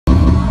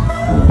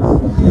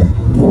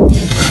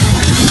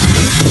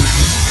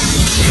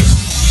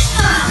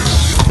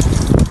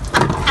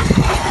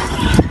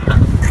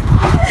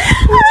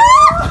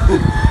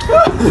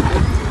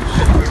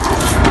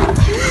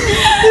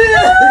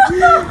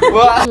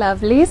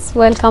Lovelies,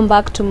 welcome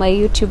back to my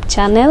YouTube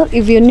channel.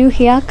 If you're new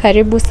here,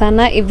 karibu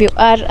sana. If you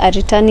are a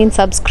returning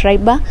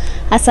subscriber,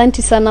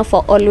 asante sana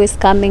for always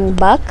coming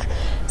back.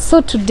 So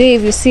today,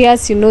 if you see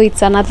us, you know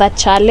it's another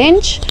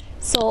challenge.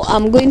 So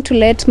I'm going to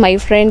let my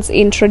friends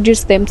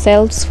introduce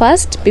themselves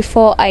first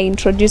before I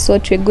introduce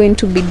what we're going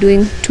to be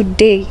doing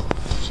today.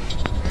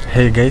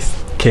 Hey guys,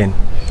 Ken.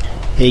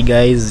 Hey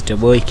guys, it's your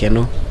boy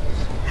Keno.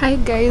 Hi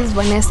guys,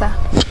 Vanessa.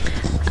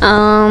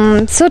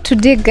 So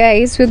today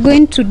guys, we're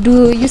going to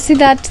do, you see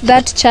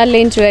that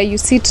challenge where you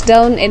sit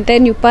down and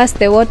then you pass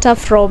the water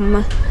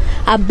from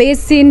a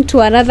basin to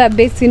another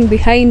basin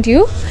behind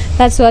you.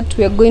 That's what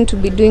we're going to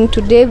be doing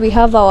today. We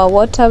have our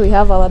water, we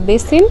have our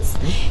basins.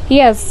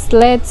 Yes,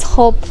 let's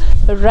hop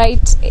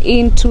right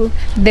into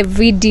the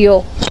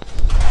video.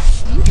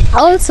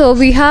 Also,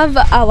 we have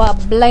our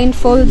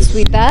blindfolds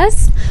with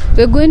us.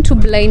 We're going to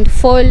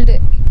blindfold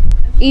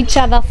each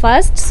other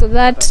first so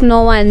that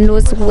no one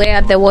knows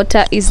where the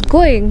water is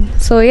going.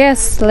 So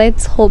yes,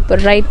 let's hop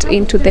right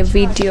into the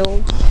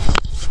video.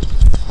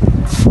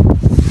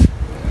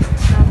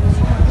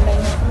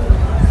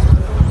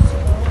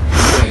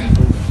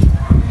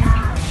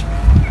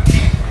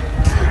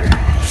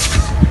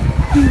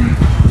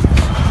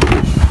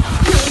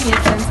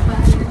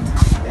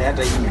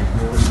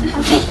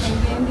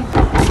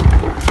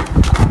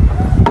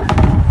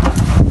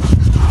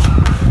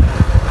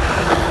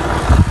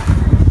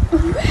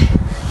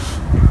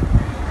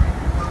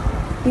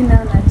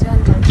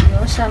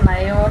 Na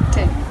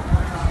yote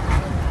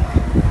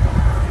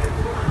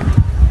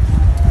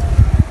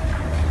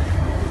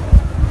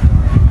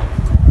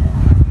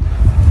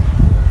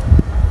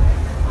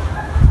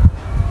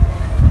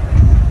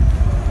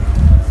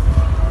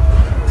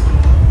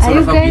Are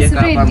you guys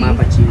ready?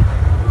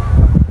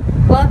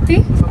 Wapi?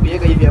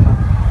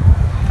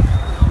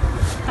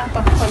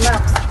 Hapa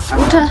collapse.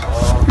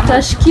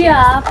 Utashikia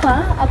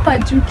hapa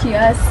juu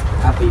kiasi.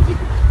 Hapa hivi.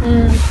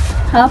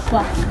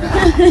 Hapa.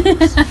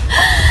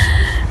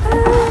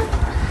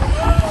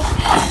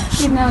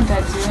 Ina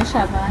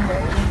utajiosha bando.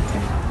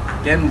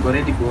 Ken, go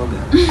ready kuoga.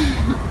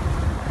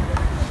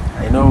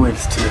 I know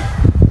it's still.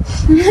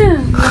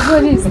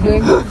 Nobody is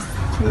going to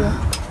steal.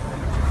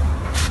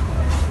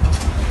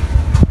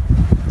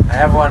 I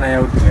have one eye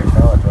out like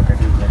that. What can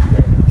you do?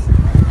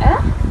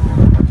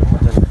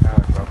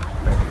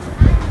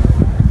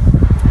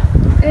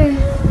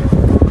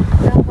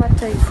 That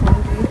water is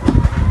hungry.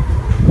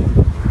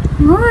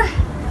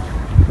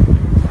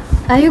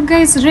 Are you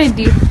guys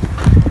ready?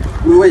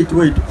 Wait.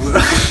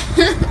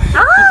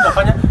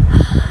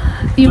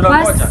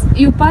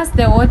 You pass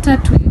the water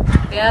to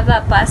the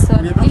other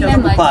person. Ile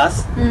maji.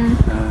 Pass.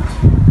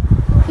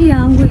 Hii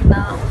yangu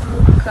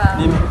inaanguka.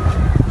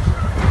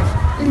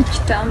 Hii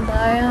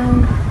kitambaa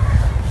yangu.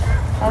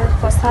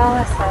 Hauko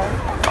sawa.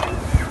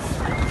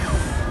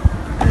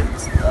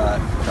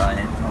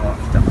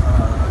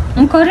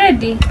 Mko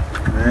ready?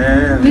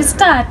 We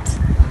start.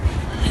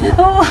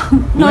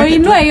 No,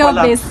 inua hiyo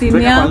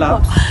basin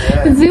yako.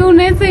 Zi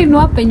unaweza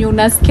inua penye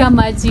unasikia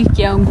maji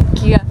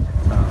ikiangukia.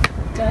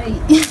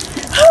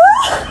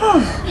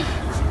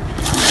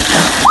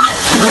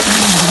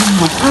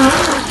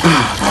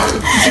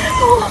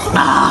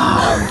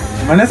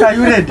 Vanessa, are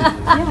you ready?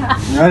 Yeah.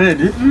 You are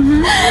ready?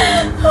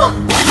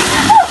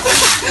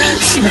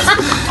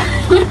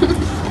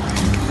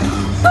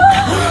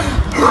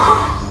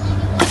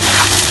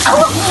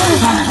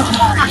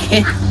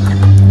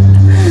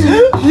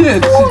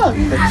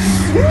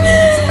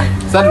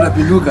 Sasa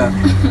tunapinduka.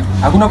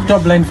 Hakuna kutoa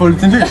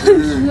blindfold ndio?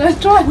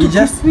 We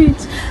just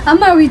switch.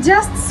 We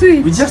just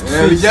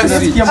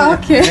switch.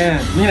 Okay.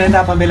 Mimi naenda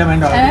hapa mbele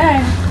maenda wapi?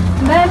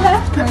 Mbele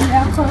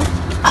yako.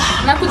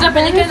 Nakuja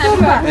peleka na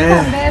kwa.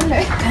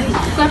 Mbele.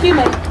 Kwa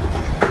pima.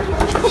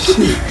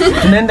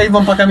 Tunaenda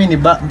hivyo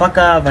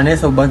mpaka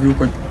Vanessa ubaki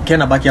huko,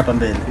 Ken baki hapa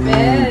mbele.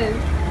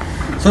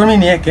 So mimi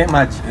niweke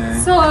maji.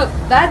 So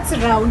that's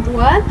round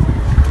 1.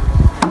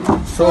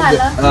 So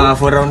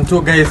for round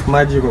 2 guys,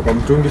 maji iko kwa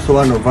mtungi, so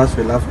one of us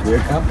will have to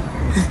wake up.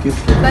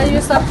 But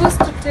you're supposed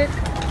to take.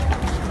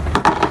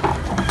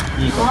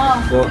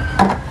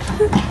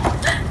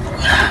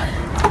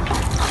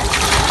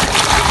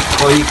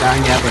 So hii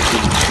kaange hapa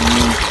chini.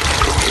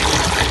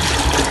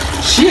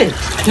 Shit,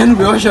 Ken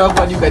umeosha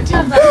hapa hadi ukati.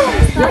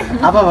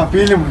 Hapa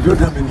papili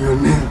mjoda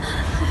amenionea.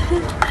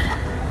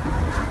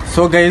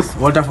 So guys,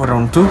 water for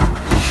round 2.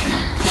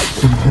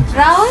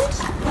 Round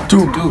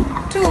 2.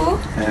 2.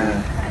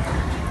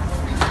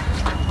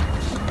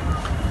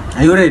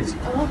 Are you ready?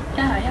 Oh,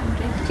 yeah, I am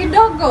ready.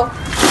 Kidogo.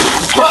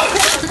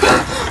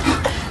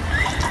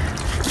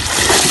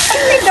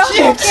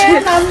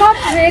 Ken, I'm not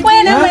ready.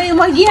 Wewe na mali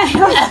mwagia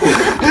yote.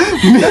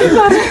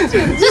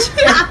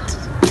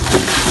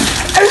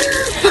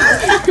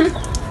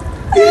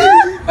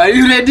 Are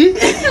you ready?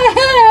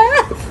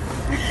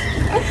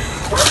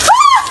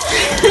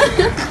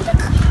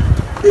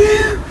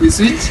 We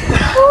switch.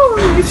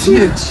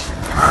 Shit.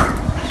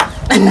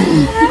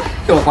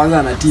 Kwa kwanza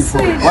ana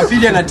T4. Wa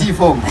pili ana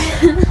T4.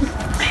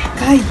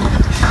 Kai.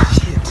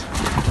 Shit.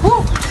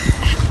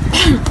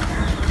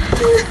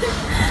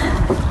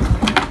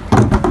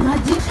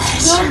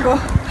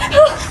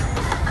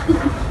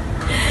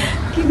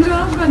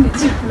 Kidogo ni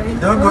jiplay.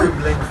 Dogo you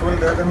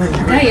blindfolded hata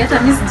mimi. Hata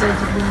mimi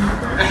sijajibu.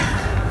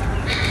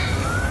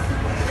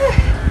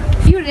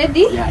 You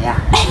ready? Yeah.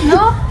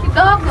 No,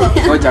 kidogo.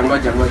 Ngoja.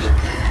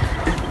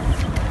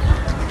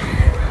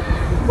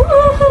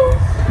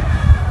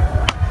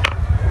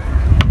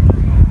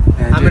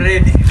 I'm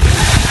ready.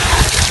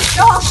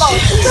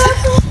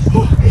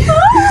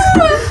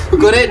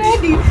 Go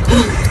ready.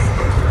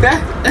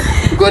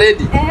 Go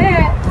ready.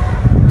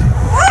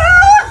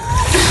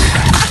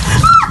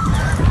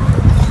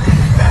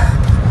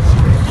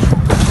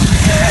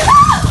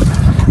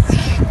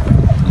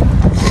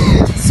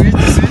 Switch.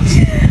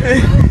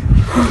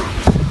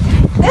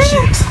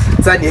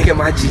 Sasa niweke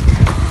maji.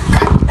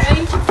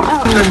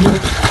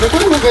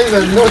 You guys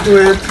are not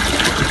wet.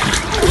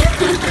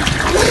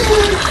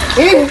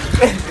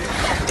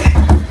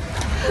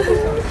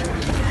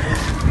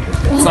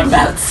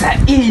 Sasa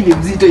hii ni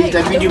mzito,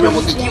 itabidi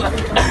umemwagikiwa.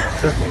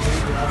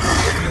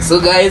 So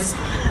guys,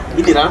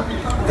 hii ni round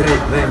 3,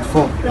 then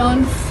 4.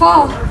 Round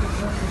 4.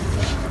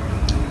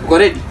 Go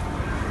ready.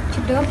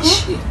 Kidogo.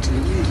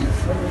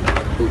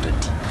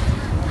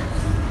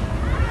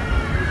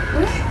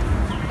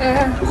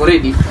 Go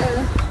ready.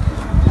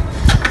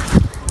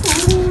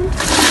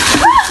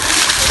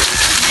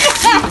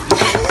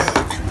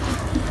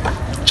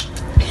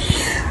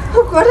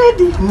 Uko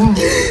ready?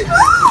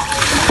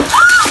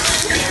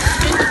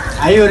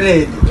 Are you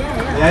ready?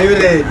 Yeah. Are you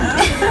ready?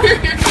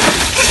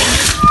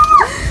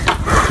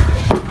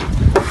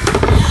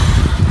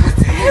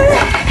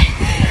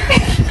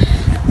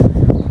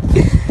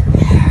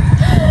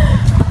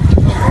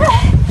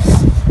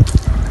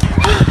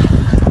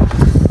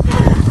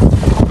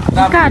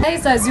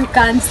 Guys, as you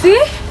can see,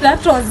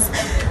 that was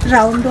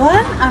round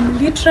 1. I'm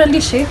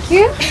literally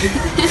shaking.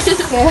 Yes.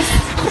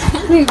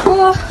 We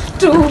go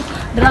to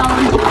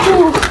round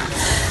 2.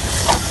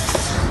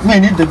 I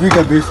need the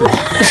bigger basin.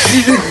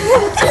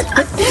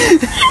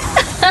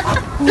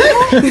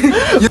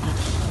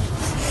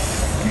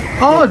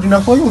 Oh,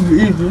 tunafanya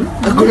hivi.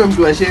 Hakuna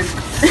mtu wa chef.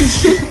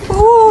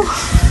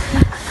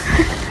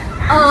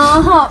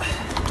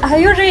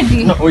 Are you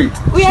ready? No, wait.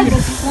 We are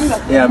kufunga.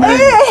 Yeah, I'm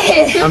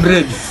ready. I'm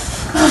ready.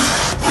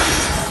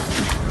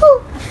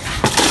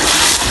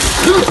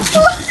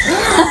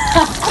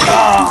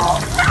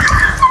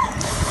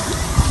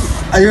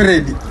 Are you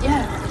ready?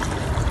 Yeah.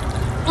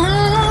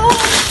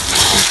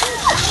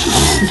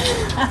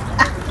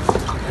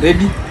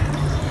 Ready?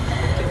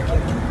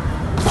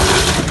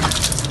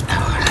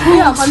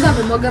 Huyo kwanza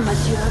amemwaga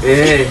maji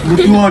yake.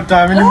 Mtu wote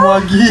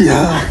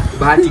amenimwagia.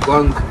 Bahati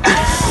kwangu.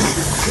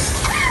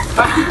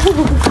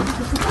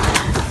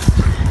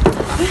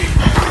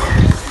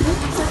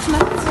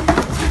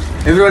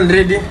 Everyone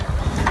ready? Yeah.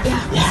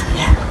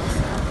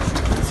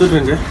 So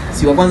twende.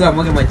 Si wa kwanza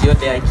amwage maji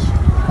yote yake.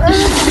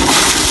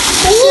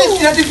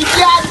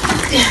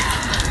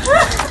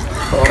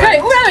 Kai,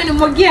 huyo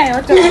amenimwagia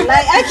yote. Like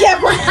aje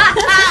hapo.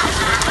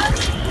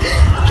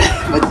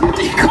 Maji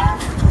yote iko.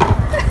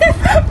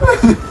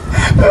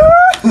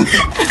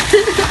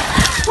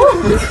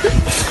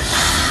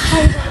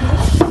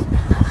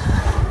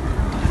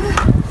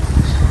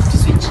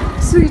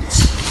 Switch.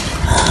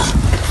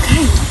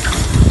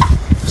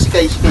 Shika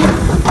hii.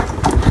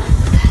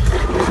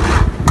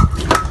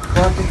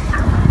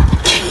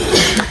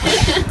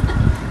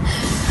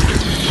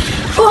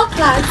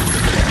 Focus.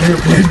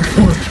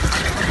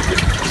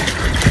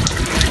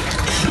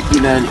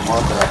 Inani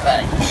moto.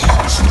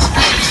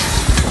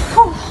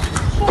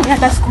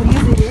 Hata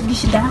sikuulize ready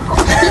shida yako.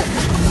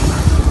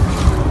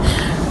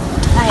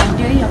 Haya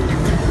ndio hiyo.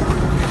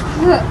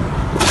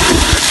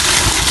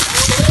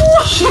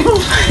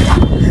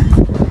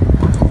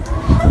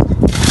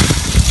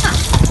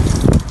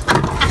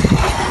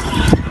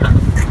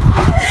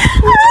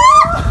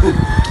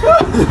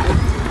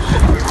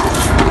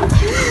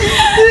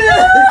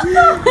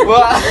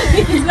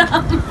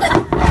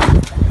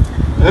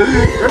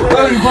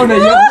 Mbona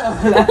hiyo?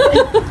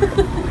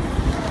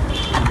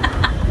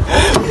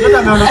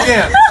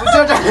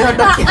 Mtoto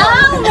ameondokea.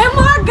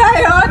 Umemwaga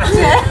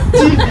yote.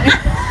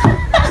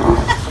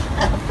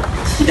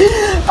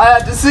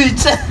 Aya tu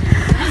switch.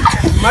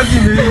 Maji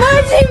ni.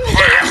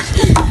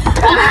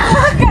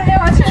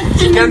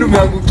 Kando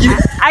umeangukia.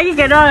 Aki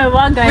kedo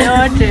umemwaga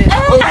yote.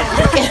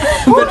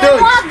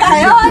 Umemwaga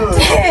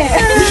yote.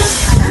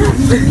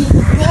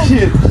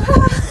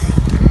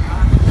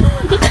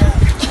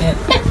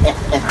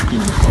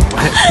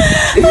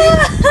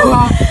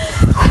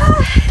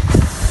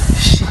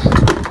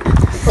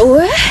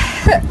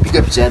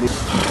 Piga picha.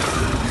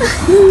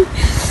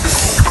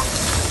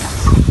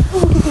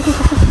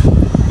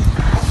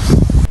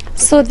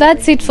 So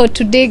that's it for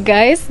today,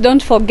 guys.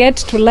 Don't forget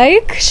to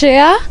like,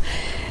 share,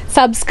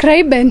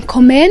 subscribe and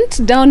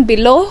comment down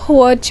below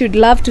what you'd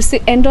love to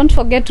see, and don't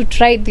forget to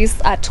try this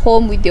at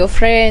home with your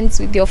friends,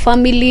 with your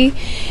family.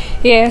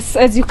 Yes,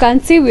 as you can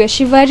see, we are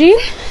shivering,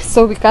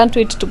 so we can't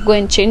wait to go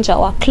and change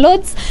our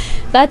clothes.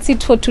 That's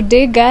it for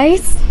today,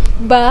 guys.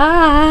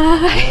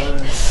 Bye.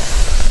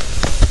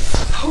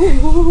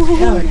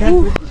 Yeah, I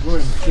can't wait to go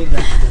and see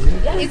that.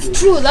 It's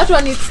true. That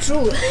one is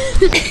true.